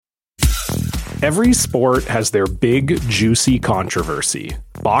Every sport has their big, juicy controversy.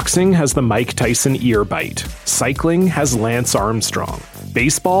 Boxing has the Mike Tyson ear bite. Cycling has Lance Armstrong.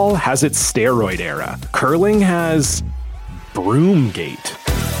 Baseball has its steroid era. Curling has Broomgate.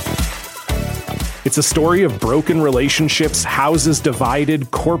 It's a story of broken relationships, houses divided,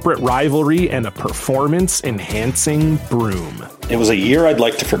 corporate rivalry, and a performance-enhancing broom. It was a year I'd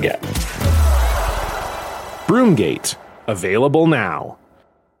like to forget. Broomgate. Available now.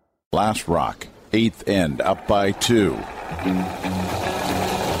 Last rock, 8th end, up by 2. I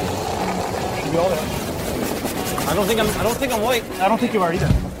don't think I'm white. I don't think you are either.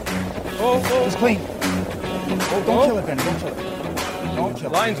 Oh. It's clean. Oh, don't kill it, Ben. Don't kill it. Don't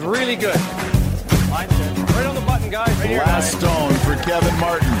kill it. Line's really good. Line's good. Right on the button, guys. Right here. Last stone for Kevin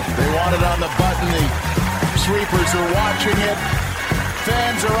Martin. They want it on the button. The sweepers are watching it.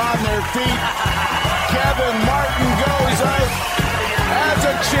 Fans are on their feet. Kevin Martin goes out as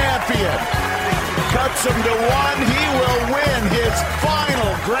a champion. Cuts him to 1. He will win his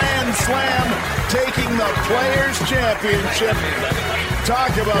final Grand Slam, taking the Players' Championship.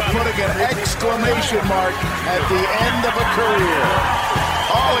 Talk about putting an exclamation mark at the end of a career.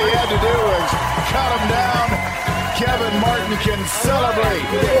 All he had to do was cut him down. Kevin Martin can celebrate.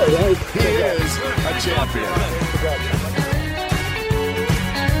 He is a champion.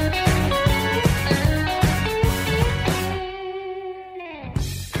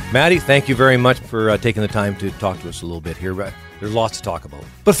 Maddie, thank you very much for taking the time to talk to us a little bit here. There's lots to talk about.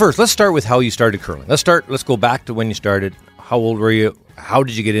 But first, let's start with how you started curling. Let's go back to when you started. How old were you? How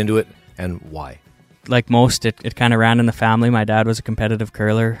did you get into it? And why? Like most, it kind of ran in the family. My dad was a competitive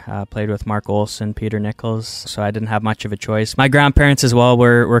curler, played with Mark Olson, Peter Nichols, so I didn't have much of a choice. My grandparents as well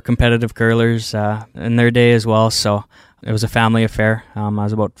were competitive curlers in their day as well, so it was a family affair. I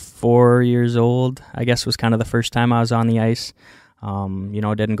was about 4 years old, I guess was kind of the first time I was on the ice.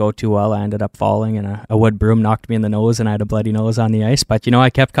 It didn't go too well. I ended up falling and a wood broom knocked me in the nose and I had a bloody nose on the ice. But, I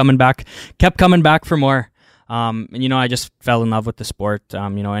kept coming back for more. I just fell in love with the sport.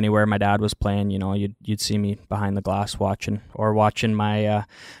 Anywhere my dad was playing, you'd see me behind the glass watching my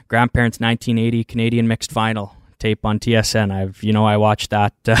grandparents' 1980 Canadian mixed final tape on TSN. I watched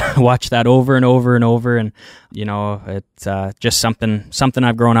that over and over and over. And, it's just something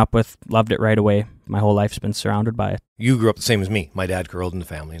I've grown up with, loved it right away. My whole life's been surrounded by it. You grew up the same as me. My dad curled in the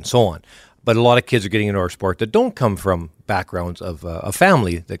family and so on. But a lot of kids are getting into our sport that don't come from backgrounds of a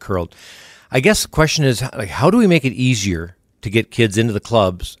family that curled. I guess the question is, how do we make it easier to get kids into the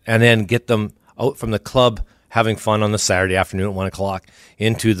clubs and then get them out from the club having fun on the Saturday afternoon at 1 o'clock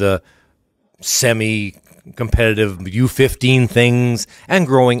into the semi-competitive U15 things and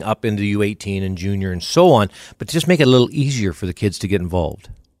growing up into U18 and junior and so on, but to just make it a little easier for the kids to get involved?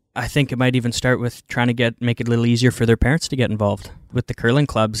 I think it might even start with trying to make it a little easier for their parents to get involved. With the curling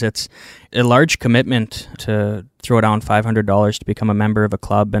clubs, it's a large commitment to throw down $500 to become a member of a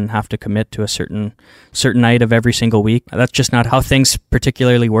club and have to commit to a certain night of every single week. That's just not how things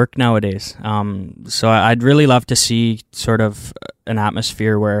particularly work nowadays. So I'd really love to see sort of an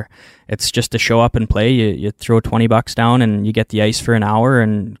atmosphere where it's just to show up and play. You throw $20 down and you get the ice for an hour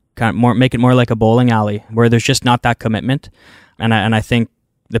and make it more like a bowling alley where there's just not that commitment. And I think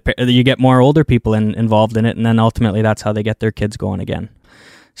you get more older people involved in it, and then ultimately that's how they get their kids going again.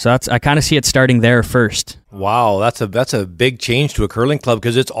 So I kind of see it starting there first. Wow, that's a big change to a curling club,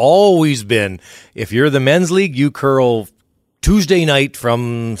 because it's always been, if you're the men's league, you curl Tuesday night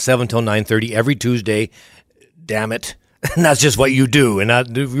from 7 till 9:30 every Tuesday. Damn it. And that's just what you do.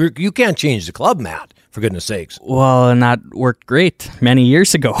 And you can't change the club, Matt, for goodness sakes. Well, and that worked great many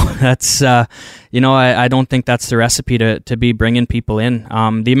years ago. That's, I don't think that's the recipe to be bringing people in.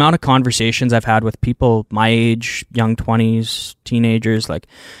 The amount of conversations I've had with people my age, young 20s, teenagers, like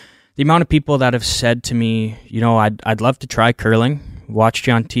the amount of people that have said to me, I'd love to try curling. Watched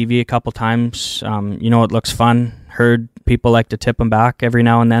you on TV a couple times. It looks fun. Heard people like to tip them back every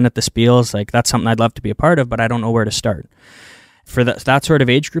now and then at the spiels. Like, that's something I'd love to be a part of, but I don't know where to start. For that sort of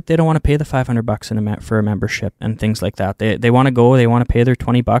age group, they don't want to pay the $500 for a membership and things like that. They want to go, they want to pay their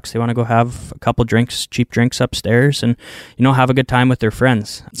 $20. They want to go have a couple drinks, cheap drinks upstairs and, have a good time with their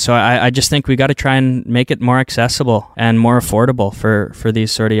friends. So I just think we got to try and make it more accessible and more affordable for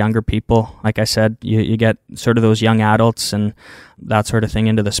these sort of younger people. Like I said, you get sort of those young adults and that sort of thing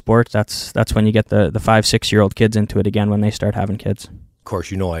into the sport. That's when you get the 5-6-year-old kids into it again when they start having kids. Of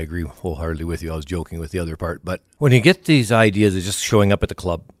course, I agree wholeheartedly with you. I was joking with the other part. But when you get these ideas of just showing up at the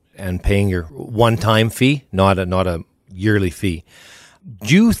club and paying your one-time fee, not a yearly fee,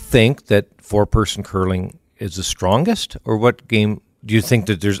 do you think that four-person curling is the strongest? Or what game do you think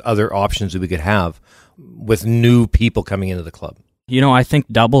that there's other options that we could have with new people coming into the club? I think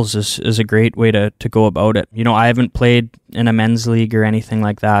doubles is a great way to go about it. I haven't played in a men's league or anything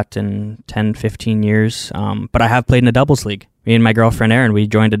like that in 10, 15 years, but I have played in a doubles league. Me and my girlfriend Erin, we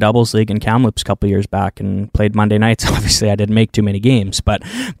joined a doubles league in Kamloops a couple years back and played Monday nights. Obviously, I didn't make too many games, but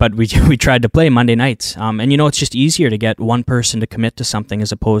we tried to play Monday nights. And it's just easier to get one person to commit to something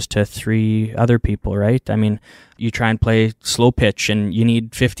as opposed to 3 other people, right? I mean, you try and play slow pitch and you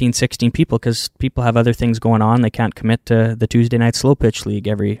need 15, 16 people because people have other things going on. They can't commit to the Tuesday night slow pitch league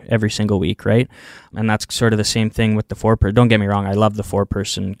every single week, right? And that's sort of the same thing with the 4-person. Don't get me wrong, I love the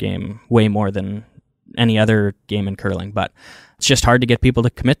 4-person game way more than any other game in curling, but it's just hard to get people to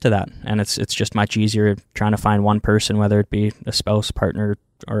commit to that, and it's just much easier trying to find one person, whether it be a spouse, partner,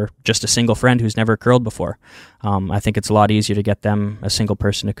 or just a single friend who's never curled before. I think it's a lot easier to get them, a single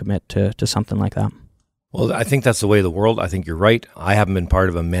person, to commit to something like that. Well, I think that's the way of the world. I think you're right. I haven't been part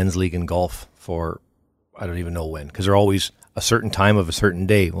of a men's league in golf for I don't even know when, because they're always a certain time of a certain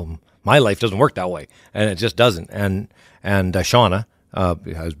day. Well, my life doesn't work that way, and it just doesn't. And Shauna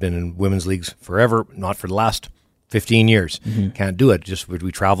has been in women's leagues forever, not for the last 15 years. Can't do it. Just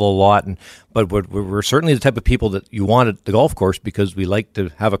we travel a lot, but we're certainly the type of people that you want at the golf course because we like to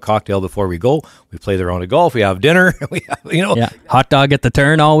have a cocktail before we go. We play the round of golf. We have dinner. We have, hot dog at the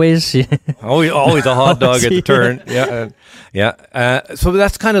turn always. always a hot dog at the turn. So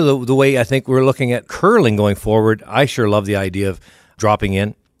that's kind of the way I think we're looking at curling going forward. I sure love the idea of dropping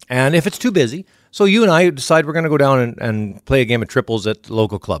in, and if it's too busy. So you and I decide we're going to go down and play a game of triples at the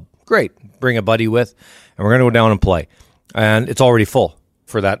local club. Great. Bring a buddy with, and we're going to go down and play. And it's already full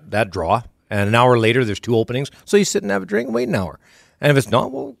for that draw. And an hour later, there's 2 openings. So you sit and have a drink and wait an hour. And if it's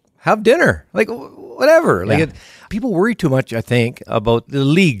not, well, have dinner. Like, whatever. Yeah. People worry too much, I think, about the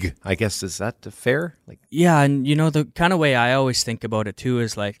league. I guess, is that fair? Yeah, and the kind of way I always think about it, too,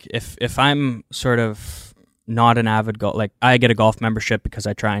 is like, if I'm sort of not an avid golf, like I get a golf membership because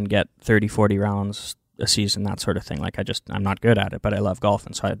I try and get 30, 40 rounds a season, that sort of thing. Like I'm not good at it, but I love golf,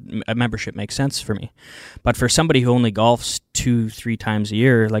 and so a membership makes sense for me. But for somebody who only golfs 2-3 times a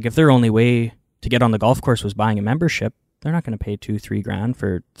year, like if their only way to get on the golf course was buying a membership, they're not going to pay $2-3 grand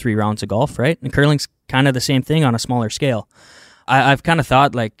for 3 rounds of golf, right? And curling's kind of the same thing on a smaller scale. I've kind of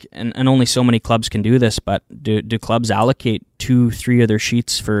thought and only so many clubs can do this, but do clubs allocate 2-3 of their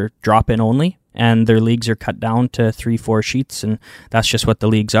sheets for drop-in only? And their leagues are cut down to 3-4 sheets, and that's just what the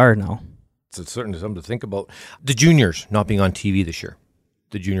leagues are now. It's certainly something to think about. The juniors not being on TV this year,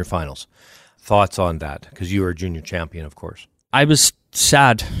 the junior finals. Thoughts on that? Because you were a junior champion, of course. I was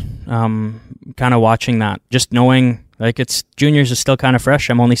sad kind of watching that, just knowing it's juniors is still kind of fresh.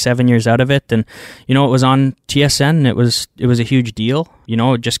 I'm only 7 years out of it, and it was on TSN. It was a huge deal.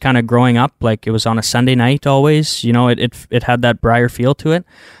 Just kind of growing up, like it was on a Sunday night always. It had that Briar feel to it.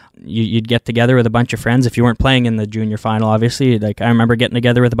 You'd get together with a bunch of friends if you weren't playing in the junior final, obviously. Like I remember getting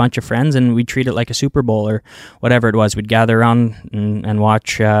together with a bunch of friends and we'd treat it like a Super Bowl or whatever it was. We'd gather around and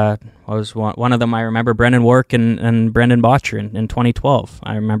watch. Was one of them I remember, Brendan Wark and Brendan Botcher in 2012.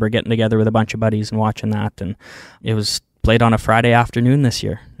 I remember getting together with a bunch of buddies and watching that, and it was played on a Friday afternoon this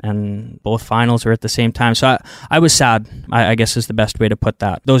year, and both finals were at the same time. So I was sad, I guess is the best way to put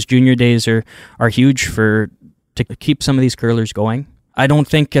that. Those junior days are huge to keep some of these curlers going. I don't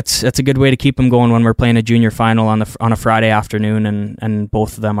think it's a good way to keep them going when we're playing a junior final on a Friday afternoon, and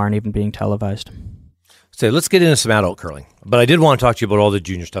both of them aren't even being televised. So let's get into some adult curling. But I did want to talk to you about all the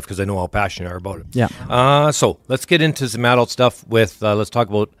junior stuff because I know how passionate you are about it. Yeah. So let's get into some adult stuff with, let's talk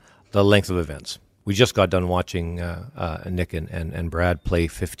about the length of events. We just got done watching Nick and Brad play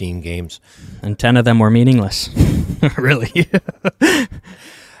 15 games. And 10 of them were meaningless. Really.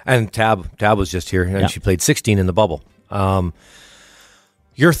 And Tab was just here, and she played 16 in the bubble.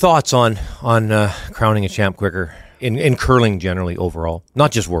 Your thoughts on crowning a champ quicker in curling generally overall,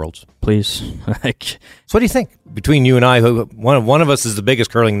 not just Worlds? Please. So what do you think? Between you and I, one of us is the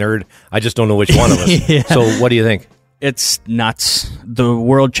biggest curling nerd. I just don't know which one of us. Yeah. So what do you think? It's nuts. The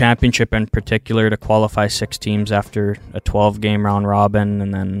World Championship in particular, to qualify 6 teams after a 12-game round robin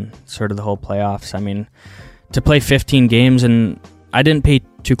and then sort of the whole playoffs. I mean, to play 15 games, and I didn't pay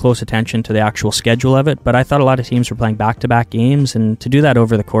too close attention to the actual schedule of it, but I thought a lot of teams were playing back-to-back games, and to do that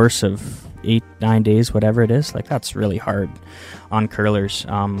over the course of 8-9 days, whatever it is, that's really hard on curlers.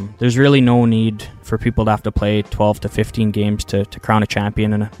 There's really no need for people to have to play 12 to 15 games to crown a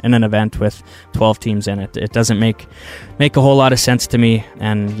champion in an event with 12 teams in it. It doesn't make a whole lot of sense to me,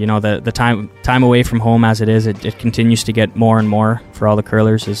 and the time away from home as it is, it continues to get more and more for all the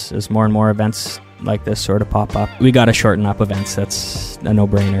curlers as more and more events like this sort of pop up. We got to shorten up events. That's a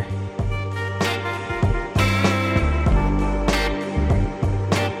no-brainer.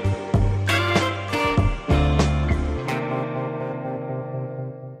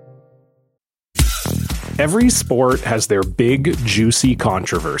 Every sport has their big, juicy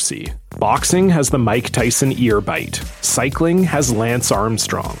controversy. Boxing has the Mike Tyson ear bite. Cycling has Lance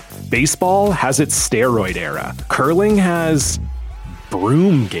Armstrong. Baseball has its steroid era. Curling has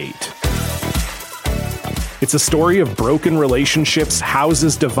Broomgate. It's a story of broken relationships,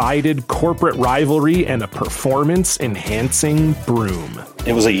 houses divided, corporate rivalry, and a performance-enhancing broom.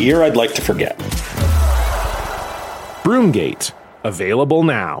 It was a year I'd like to forget. Broomgate. Available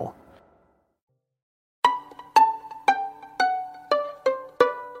now.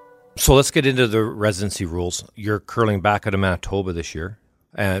 So let's get into the residency rules. You're curling back out of Manitoba this year,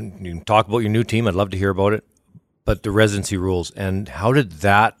 and you can talk about your new team. I'd love to hear about it. But the residency rules, and how did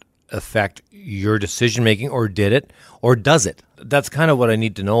that affect your decision-making, or did it, or does it? That's kind of what I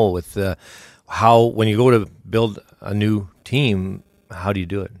need to know with how, when you go to build a new team, how do you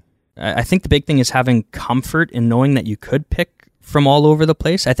do it? I think the big thing is having comfort in knowing that you could pick from all over the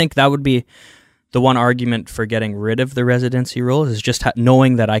place. I think that would be the one argument for getting rid of the residency rules, is just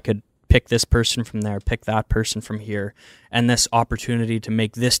knowing that I could pick this person from there, pick that person from here, and this opportunity to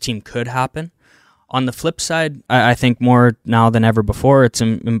make this team could happen. On the flip side, I think more now than ever before, it's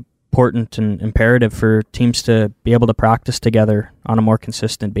important and imperative for teams to be able to practice together on a more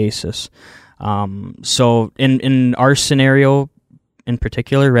consistent basis. So in our scenario in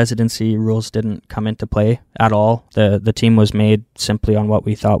particular, residency rules didn't come into play at all. The team was made simply on what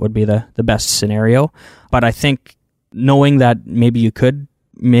we thought would be the best scenario. But I think knowing that maybe you could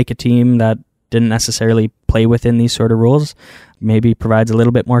make a team that didn't necessarily play within these sort of rules maybe provides a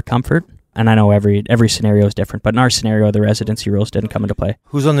little bit more comfort. And I know every scenario is different, but in our scenario, the residency rules didn't come into play.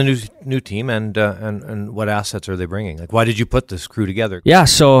 Who's on the new team, and what assets are they bringing? Like, why did you put this crew together? Yeah,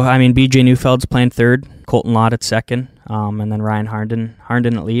 so I mean, BJ Neufeld's playing third, Colton Lott at second, and then Ryan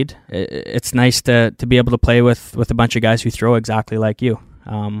Harnden at lead. It's nice to be able to play with a bunch of guys who throw exactly like you,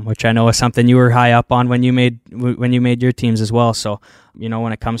 which I know is something you were high up on when you made your teams as well. So, you know,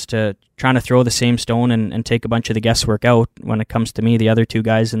 when it comes to trying to throw the same stone and take a bunch of the guesswork out, when it comes to me, the other two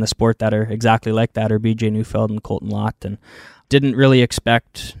guys in the sport that are exactly like that are BJ Neufeld and Colton Lott. And didn't really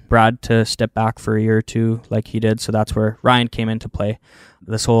expect Brad to step back for a year or two like he did, so that's where Ryan came into play.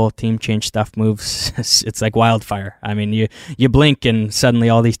 This whole team change stuff moves, it's like wildfire. I mean, you blink and suddenly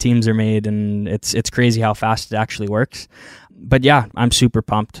all these teams are made, and it's crazy how fast it actually works. But yeah, I'm super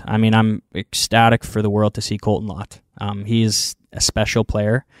pumped. I mean, I'm ecstatic for the world to see Colton Lott. He's a special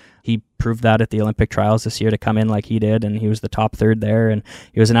player. He proved that at the Olympic trials this year to come in like he did, and he was the top third there, and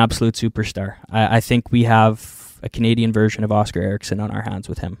he was an absolute superstar. I think we have a Canadian version of Oscar Eriksson on our hands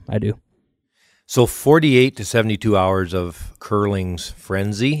with him. I do. So 48 to 72 hours of curling's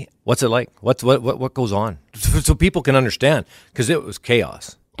frenzy. What's it like? What goes on? So people can understand, because it was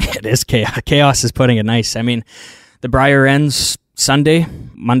chaos. It is chaos. Chaos is putting it nice. I mean, the Brier ends Sunday.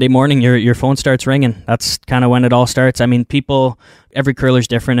 Monday morning, your phone starts ringing. That's kind of when it all starts. I mean, every curler's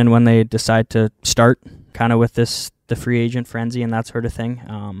different, and when they decide to start kind of with the free agent frenzy and that sort of thing.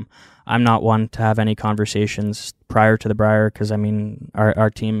 I'm not one to have any conversations prior to the Brier, because I mean, our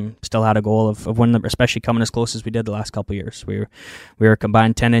team still had a goal of winning, especially coming as close as we did the last couple of years. We were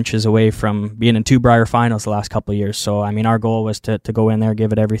combined 10 inches away from being in 2 Brier finals the last couple of years. So I mean, our goal was to go in there,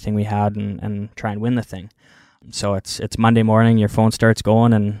 give it everything we had, and try and win the thing. So it's Monday morning, your phone starts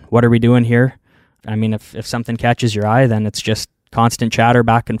going, and what are we doing here? I mean, if something catches your eye, then it's just constant chatter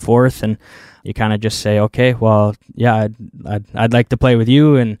back and forth, and you kind of just say, okay, well, yeah, I'd like to play with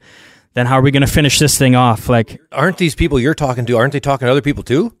you, and then how are we going to finish this thing off? Like, aren't these people you're talking to, aren't they talking to other people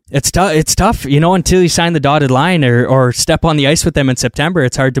too? It's tough, you know, until you sign the dotted line or step on the ice with them in September.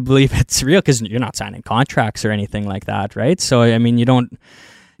 It's hard to believe it's real, because you're not signing contracts or anything like that, right? So I mean, you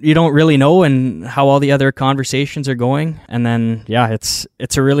don't really know and how all the other conversations are going, and then yeah,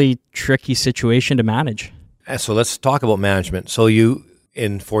 it's a really tricky situation to manage. So let's talk about management. So you,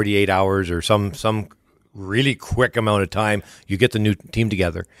 in 48 hours or some really quick amount of time, you get the new team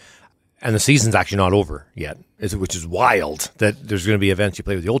together, and the season's actually not over yet, which is wild that there's going to be events you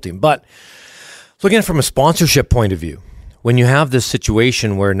play with the old team. But looking at it from a sponsorship point of view, when you have this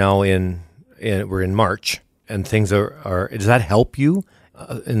situation where now we're in March and things are does that help you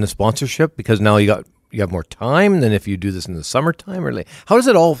in the sponsorship, because now you have more time than if you do this in the summertime? Or how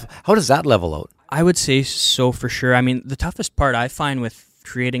does that level out? I would say so, for sure. I mean, the toughest part I find with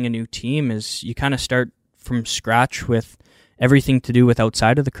creating a new team is you kind of start from scratch with everything to do with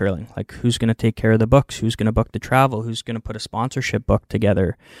outside of the curling. Like, who's going to take care of the books? Who's going to book the travel? Who's going to put a sponsorship book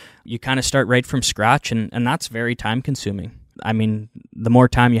together? You kind of start right from scratch, and that's very time consuming. I mean, the more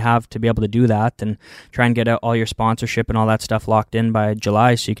time you have to be able to do that and try and get all your sponsorship and all that stuff locked in by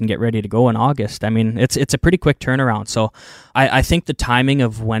July so you can get ready to go in August. I mean, it's a pretty quick turnaround. So I think the timing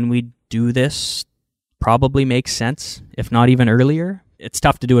of when we do this probably makes sense, if not even earlier. It's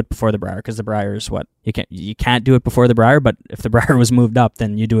tough to do it before the Brier because the Brier is what you can't do it before the Brier. But if the Brier was moved up,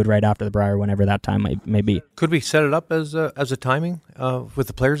 then you do it right after the Brier, whenever that time may be. Could we set it up as a timing with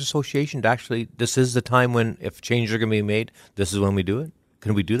the Players Association to actually, this is the time when, if changes are going to be made, this is when we do it?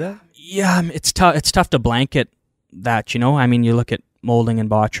 Can we do that? Yeah, it's tough. It's tough to blanket that. I mean, you look at Molding and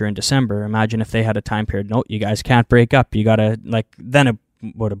Botcher in December. Imagine if they had a time period. No, you guys can't break up. You gotta then it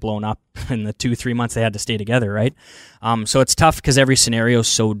would have blown up in the 2-3 months they had to stay together, right? So it's tough because every scenario is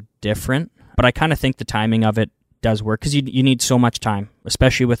so different. But I kind of think the timing of it does work because you need so much time,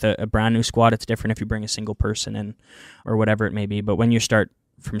 especially with a brand new squad. It's different if you bring a single person in or whatever it may be. But when you start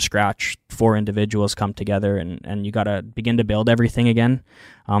from scratch, 4 individuals come together and you got to begin to build everything again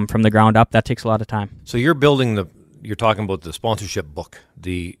from the ground up. That takes a lot of time. So you're talking about the sponsorship book,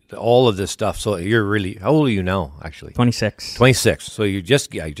 the all of this stuff. So you're really, how old are you now, actually? 26. 26. So you're just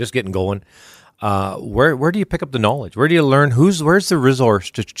getting going. Where do you pick up the knowledge? Where do you learn? Where's the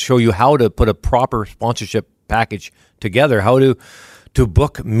resource to show you how to put a proper sponsorship package together? How to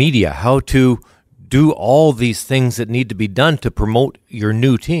book media? How to do all these things that need to be done to promote your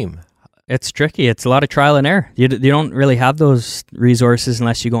new team? It's tricky. It's a lot of trial and error. You don't really have those resources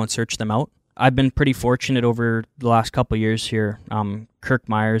unless you go and search them out. I've been pretty fortunate over the last couple of years here. Kirk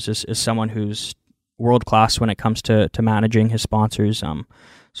Myers is someone who's world-class when it comes to managing his sponsors.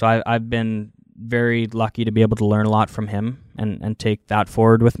 So I've been very lucky to be able to learn a lot from him and take that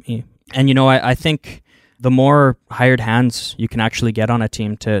forward with me. And, I think the more hired hands you can actually get on a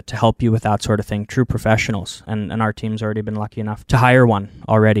team to help you with that sort of thing, true professionals. And our team's already been lucky enough to hire one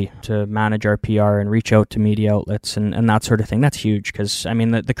already to manage our PR and reach out to media outlets and that sort of thing. That's huge because, I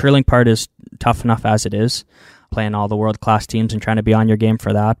mean, the curling part is tough enough as it is, playing all the world-class teams and trying to be on your game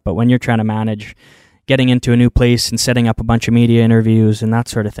for that. But when you're trying to manage getting into a new place and setting up a bunch of media interviews and that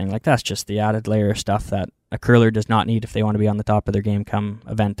sort of thing, that's just the added layer of stuff that a curler does not need if they want to be on the top of their game come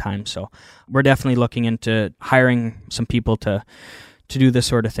event time. So we're definitely looking into hiring some people to do this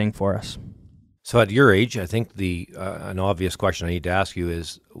sort of thing for us. So at your age, I think an obvious question I need to ask you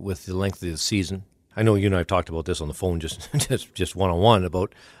is, with the length of the season, I know you and I have talked about this on the phone just one-on-one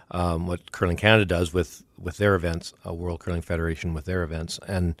about what Curling Canada does with their events, World Curling Federation with their events,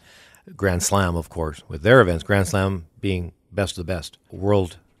 and Grand Slam, of course, with their events. Grand Slam being best of the best.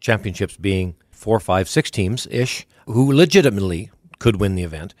 World Championships being 4, 5, 6 teams-ish who legitimately could win the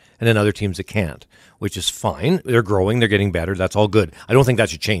event, and then other teams that can't, which is fine. They're growing. They're getting better. That's all good. I don't think that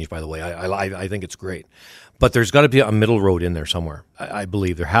should change, by the way. I think it's great. But there's got to be a middle road in there somewhere. I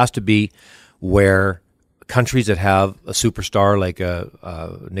believe there has to be, where countries that have a superstar like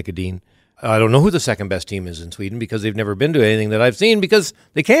Nicodine, I don't know who the second best team is in Sweden because they've never been to anything that I've seen because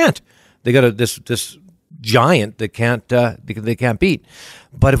they can't. They got this giant that they can't beat.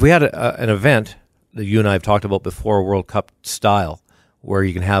 But if we had an event that you and I have talked about before, World Cup style, where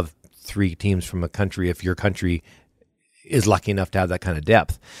you can have 3 teams from a country, if your country is lucky enough to have that kind of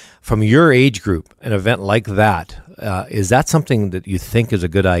depth, from your age group, an event like that, is that something that you think is a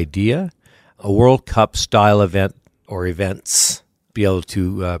good idea? A World Cup style event or events be able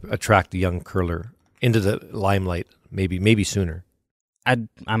to attract the young curler into the limelight maybe sooner?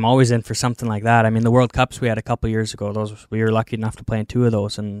 I'm always in for something like that. I mean, the World Cups we had a couple years ago, we were lucky enough to play in 2 of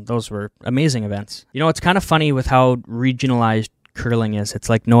those, and those were amazing events. It's kind of funny with how regionalized curling is. It's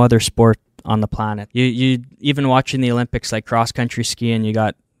like no other sport on the planet. You even watching the Olympics, like cross-country skiing, you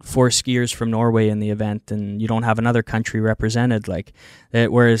got 4 skiers from Norway in the event, and you don't have another country represented.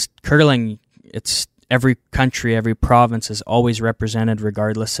 Whereas curling, it's every country, every province is always represented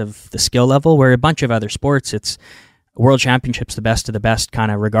regardless of the skill level, where a bunch of other sports, it's World Championships the best of the best, kind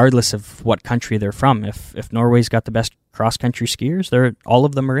of regardless of what country they're from. If Norway's got the best cross-country skiers, all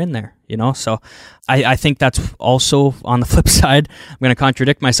of them are in there, So I think that's also, on the flip side, I'm going to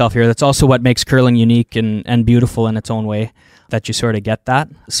contradict myself here, that's also what makes curling unique and beautiful in its own way, that you sort of get that.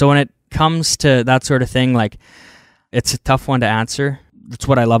 So when it comes to that sort of thing, it's a tough one to answer. That's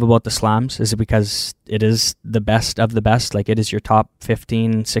what I love about the slams, is because it is the best of the best. It is your top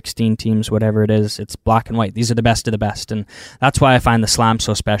 15, 16 teams, whatever it is. It's black and white. These are the best of the best. And that's why I find the slam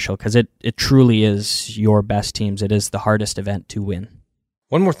so special, because it truly is your best teams. It is the hardest event to win.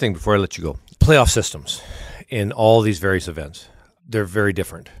 One more thing before I let you go. Playoff systems in all these various events, they're very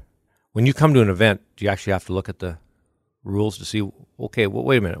different. When you come to an event, do you actually have to look at the rules to see, okay, well,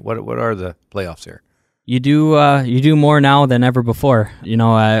 wait a minute, what are the playoffs here? You do more now than ever before.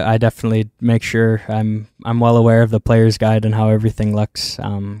 I definitely make sure I'm well aware of the player's guide and how everything looks,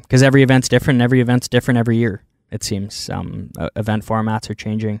 because every event's different and every event's different every year, it seems. Event formats are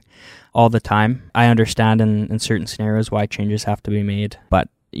changing all the time. I understand in certain scenarios why changes have to be made, but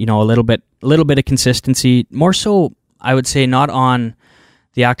a little bit a little bit of consistency, more so I would say not on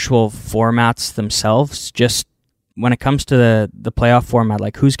the actual formats themselves, just when it comes to the playoff format,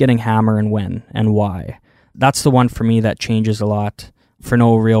 like who's getting hammer and when and why. That's the one for me that changes a lot for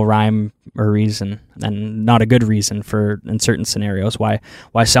no real rhyme or reason, and not a good reason for in certain scenarios why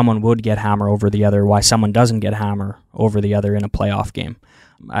someone would get hammer over the other, why someone doesn't get hammer over the other in a playoff game.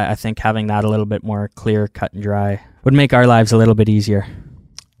 I think having that a little bit more clear, cut and dry would make our lives a little bit easier.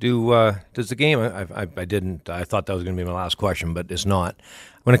 Does the game, I thought that was going to be my last question, but it's not.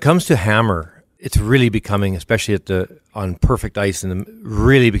 When it comes to hammer, it's really becoming, especially on perfect ice, and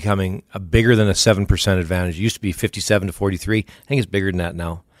really becoming a bigger than a 7% advantage. It used to be 57 to 43. I think it's bigger than that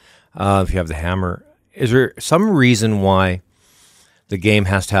now. If you have the hammer, is there some reason why the game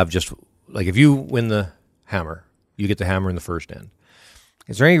has to have just, like if you win the hammer, you get the hammer in the first end?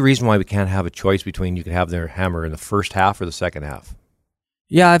 Is there any reason why we can't have a choice between you could have their hammer in the first half or the second half?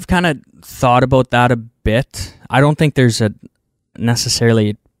 Yeah, I've kind of thought about that a bit. I don't think there's a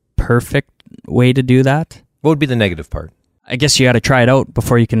necessarily perfect way to do that. What would be the negative part? I guess you got to try it out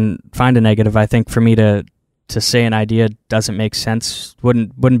before you can find a negative. I think for me to say an idea doesn't make sense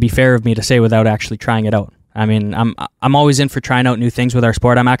wouldn't be fair of me to say without actually trying it out. I mean, I'm always in for trying out new things with our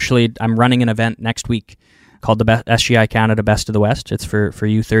sport. I'm running an event next week called the SGI Canada Best of the West. It's for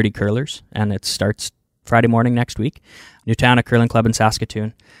U30 curlers, and it starts Friday morning next week. Nutana Curling Club in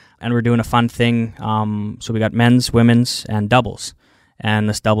Saskatoon, and we're doing a fun thing. So we got men's, women's, and doubles. And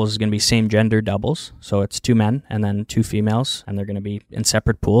this doubles is going to be same gender doubles. So it's 2 men and then 2 females, and they're going to be in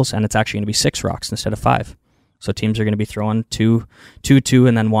separate pools, and it's actually going to be 6 rocks instead of 5. So teams are going to be throwing 2, 2,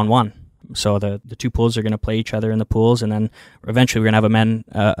 and then 1, 1. So the 2 pools are going to play each other in the pools, and then eventually we're going to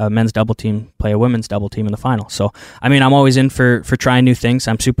have a men's double team play a women's double team in the final. So, I mean, I'm always in for trying new things.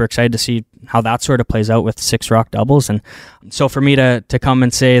 I'm super excited to see how that sort of plays out with 6 rock doubles. And so for me to come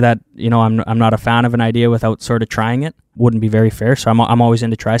and say that, I'm not a fan of an idea without sort of trying it wouldn't be very fair. So I'm always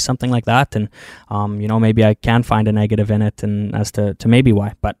in to try something like that. And, maybe I can find a negative in it and as to maybe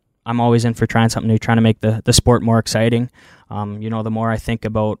why. But I'm always in for trying something new, trying to make the sport more exciting. The more I think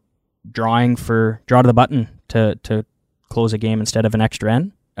about draw to the button to close a game instead of an extra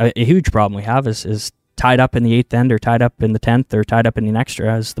end. A huge problem we have is tied up in the 8th end or tied up in the 10th or tied up in an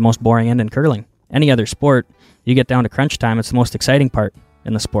extra is the most boring end in curling. Any other sport, you get down to crunch time, it's the most exciting part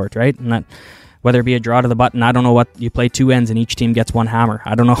in the sport, right? And that, whether it be a draw to the button, I don't know what, you play 2 ends and each team gets 1 hammer.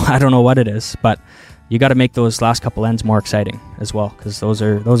 I don't know what it is, but you got to make those last couple ends more exciting as well, because those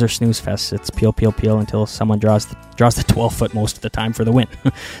are snooze fests. It's peel until someone draws the 12-foot most of the time for the win.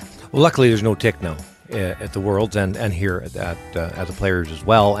 Well, luckily there's no tick now at the Worlds and here at the Players as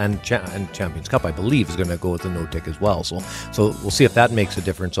well, and Champions Cup I believe is going to go with the no tick as well. So we'll see if that makes a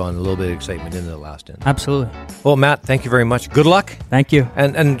difference on a little bit of excitement in the last end. Absolutely. Well, Matt, thank you very much. Good luck. Thank you.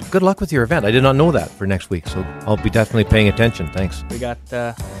 And good luck with your event. I did not know that for next week, so I'll be definitely paying attention. Thanks. We got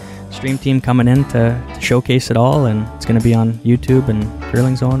Stream Team coming in to showcase it all, and it's going to be on YouTube and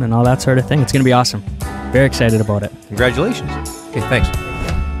Curling Zone and all that sort of thing. It's going to be awesome. Very excited about it. Congratulations. Okay, thanks.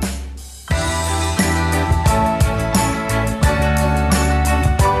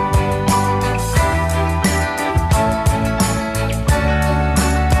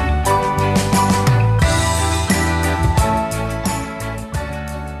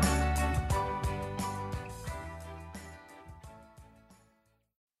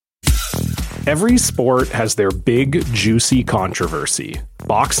 Every sport has their big, juicy controversy.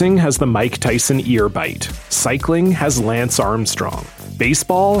 Boxing has the Mike Tyson ear bite. Cycling has Lance Armstrong.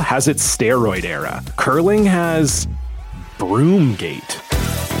 Baseball has its steroid era. Curling has Broomgate.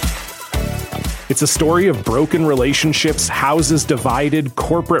 It's a story of broken relationships, houses divided,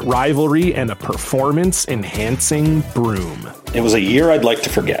 corporate rivalry, and a performance-enhancing broom. It was a year I'd like to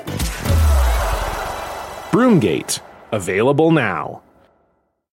forget. Broomgate. Available now.